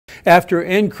After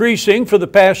increasing for the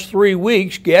past 3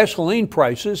 weeks, gasoline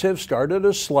prices have started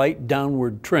a slight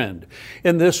downward trend.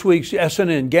 In this week's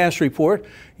SNN gas report,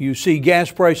 you see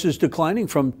gas prices declining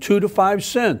from 2 to 5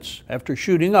 cents after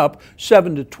shooting up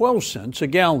 7 to 12 cents a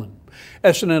gallon.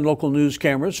 SNN local news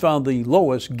cameras found the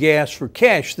lowest gas for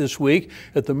cash this week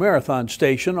at the Marathon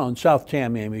station on South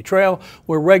Tamiami Trail,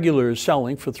 where regular is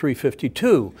selling for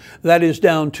 $3.52. That is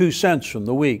down 2 cents from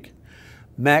the week.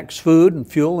 Max Food and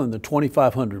Fuel in the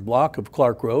 2500 block of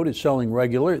Clark Road is selling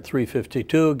regular at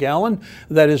 $3.52 a gallon.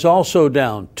 That is also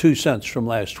down 2 cents from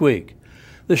last week.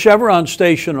 The Chevron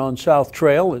station on South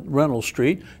Trail at Reynolds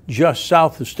Street, just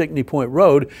south of Stickney Point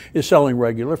Road, is selling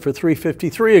regular for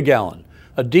 $3.53 a gallon,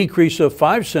 a decrease of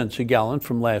 5 cents a gallon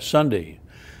from last Sunday.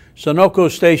 Sunoco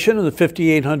Station in the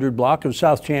 5800 block of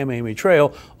South Tamiami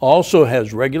Trail also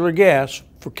has regular gas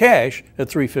for cash at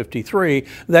 $3.53.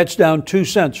 That's down 2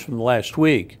 cents from last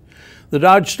week. The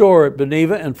Dodge store at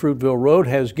Beneva and Fruitville Road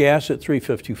has gas at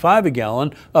 $3.55 a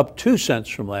gallon, up 2 cents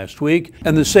from last week.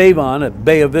 And the Save-On at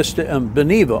Bay Vista and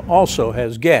Beneva also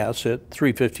has gas at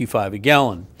 $3.55 a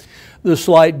gallon. The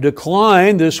slight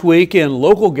decline this week in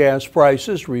local gas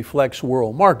prices reflects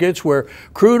world markets, where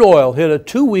crude oil hit a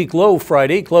 2-week low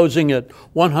Friday, closing at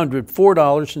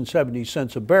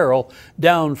 $104.70 a barrel,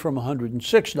 down from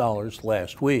 $106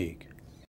 last week.